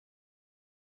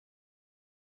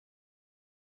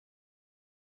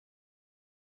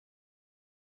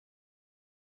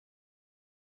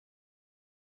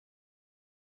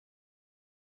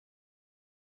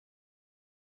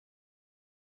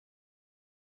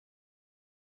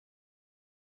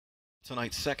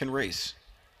Tonight's second race.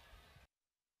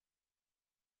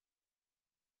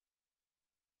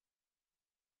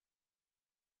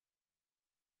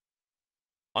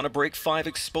 On a break 5,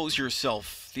 Expose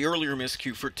Yourself. The earlier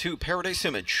miscue for 2, Paradise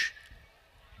Image.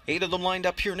 8 of them lined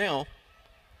up here now.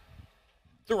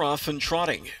 They're off and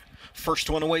trotting. First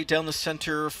one away down the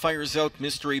center, fires out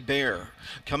Mystery Bear.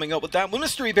 Coming out with that one,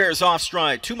 Mystery Bear's off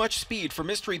stride. Too much speed for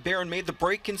Mystery Bear and made the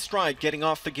break in stride. Getting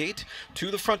off the gate, to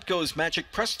the front goes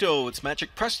Magic Presto. It's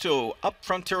Magic Presto up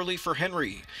front early for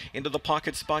Henry. Into the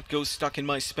pocket spot goes Stuck in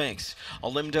My Spanx. A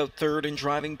limbed out third and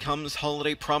driving comes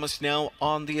Holiday Promise now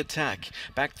on the attack.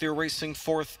 Back there racing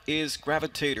fourth is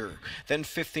Gravitator. Then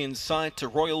fifth inside to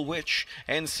Royal Witch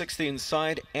and sixth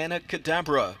inside Anna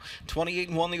Cadabra. 28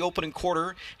 and 1 the opening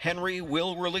quarter. Henry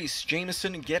will release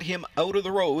Jameson and get him out of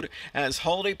the road as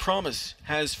Holiday Promise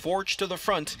has forged to the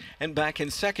front, and back in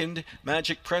second,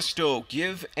 Magic Presto.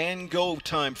 Give and go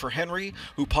time for Henry,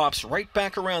 who pops right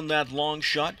back around that long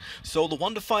shot. So the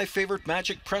 1-5 favorite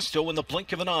Magic Presto in the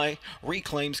blink of an eye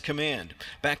reclaims command.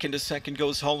 Back into second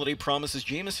goes Holiday Promise as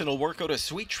Jameson will work out a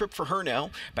sweet trip for her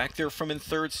now. Back there from in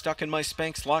third, Stuck in My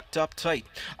Spanx locked up tight.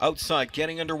 Outside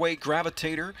getting underway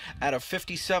Gravitator at a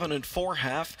 57 and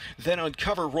 4/2. Then on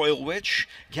cover Royal Witch,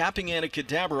 gapping Anna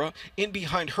Cadabra. In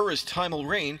behind her is Time Will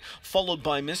Rain, followed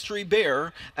by Mystery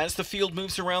Bear as the field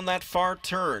moves around that far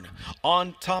turn.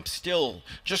 On top still,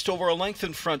 just over a length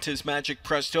in front is Magic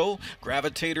Presto.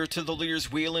 Gravitator to the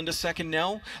leader's wheel into second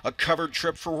now. A covered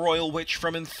trip for Royal Witch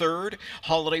from in third.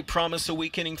 Holiday Promise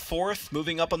awakening fourth.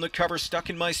 Moving up on the cover, Stuck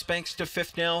in My Spanx to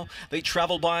fifth now. They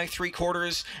travel by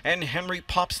 3/4 and Henry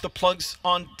pops the plugs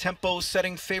on tempo,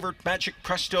 setting favorite Magic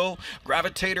Presto.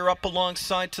 Gravitator up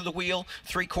alongside to the wheel.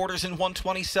 3/4 and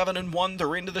 127 and 1.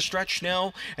 They're into the stretch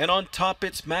now. And on top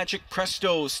it's Magic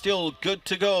Presto. Still good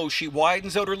to go. She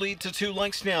widens out her lead to 2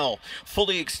 lengths now.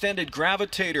 Fully extended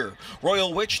Gravitator.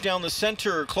 Royal Witch down the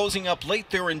center. Closing up late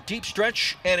there in deep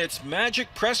stretch. And it's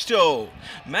Magic Presto.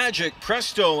 Magic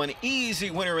Presto, an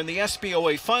easy winner in the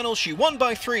SBOA final. She won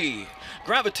by 3.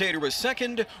 Gravitator was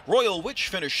second. Royal Witch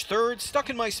finished third. Stuck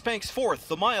in My Spanx fourth.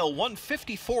 The mile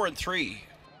 154 and 3.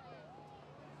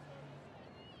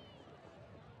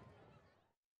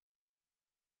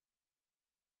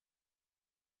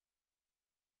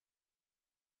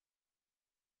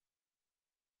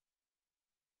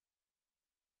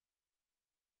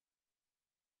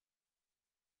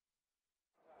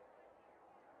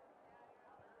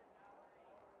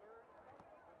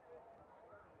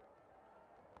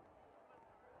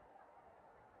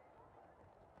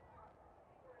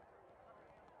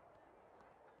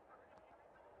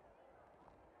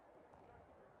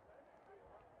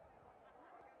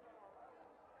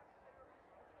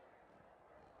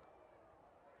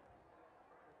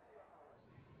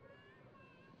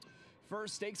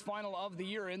 First stakes final of the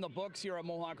year in the books here at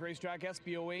Mohawk Racetrack.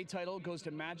 SBOA title goes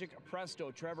to Magic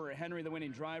Presto. Trevor Henry, the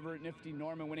winning driver. Nifty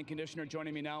Norman, winning conditioner,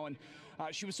 joining me now. And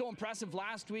she was so impressive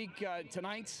last week.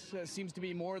 Tonight seems to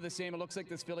be more of the same. It looks like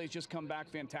this filly's just come back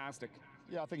fantastic.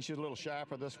 Yeah, I think she's a little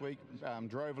sharper this week.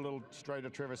 Drove a little straighter,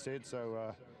 Trevor said.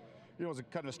 So, it was a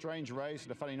kind of a strange race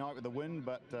and a funny night with the wind,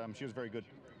 but she was very good.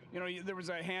 You know, there was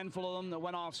a handful of them that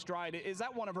went off stride. Is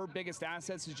that one of her biggest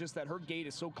assets, is just that her gait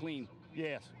is so clean?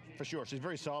 Yes, for sure. She's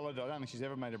very solid. I don't think she's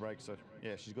ever made a break, so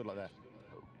yeah, she's good like that.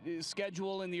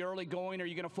 Schedule in the early going, are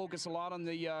you going to focus a lot on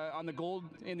the gold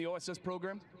in the OSS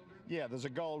program? Yeah, there's a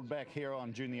gold back here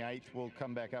on June the 8th. We'll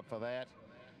come back up for that.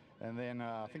 And then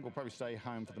I think we'll probably stay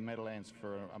home for the Meadowlands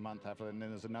for a month after that. And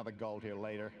then there's another gold here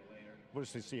later. We'll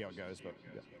just see how it goes, but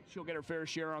yeah. She'll get her fair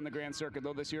share on the Grand Circuit,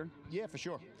 though, this year? Yeah, for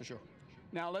sure, for sure.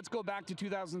 Now, let's go back to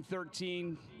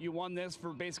 2013. You won this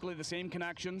for basically the same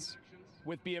connections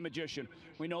with Be a Magician.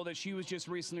 We know that she was just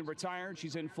recently retired.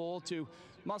 She's in full to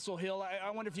Muscle Hill.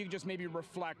 I wonder if you could just maybe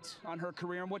reflect on her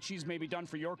career and what she's maybe done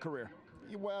for your career.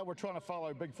 Well, we're trying to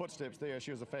follow big footsteps there.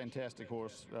 She was a fantastic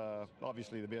horse,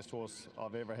 obviously the best horse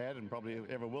I've ever had and probably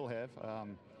ever will have.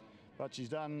 But she's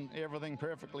done everything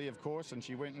perfectly, of course, and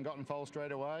she went and got in foal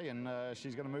straight away, and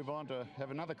she's going to move on to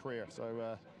have another career.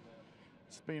 So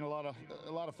it's been a lot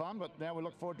of fun, but now we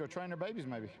look forward to train her babies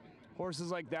maybe.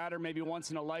 Horses like that are maybe once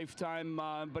in a lifetime,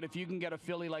 but if you can get a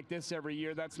filly like this every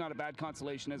year, that's not a bad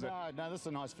consolation, is it? No, this is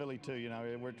a nice filly too. You know,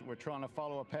 we're trying to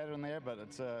follow a pattern there, but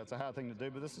it's a hard thing to do.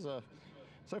 But this is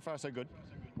so far so good.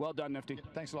 Well done, Nifty.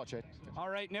 Thanks a lot, Chad. All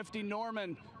right, Nifty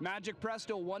Norman, Magic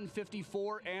Presto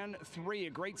 154 and 3. A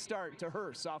great start to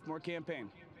her sophomore campaign.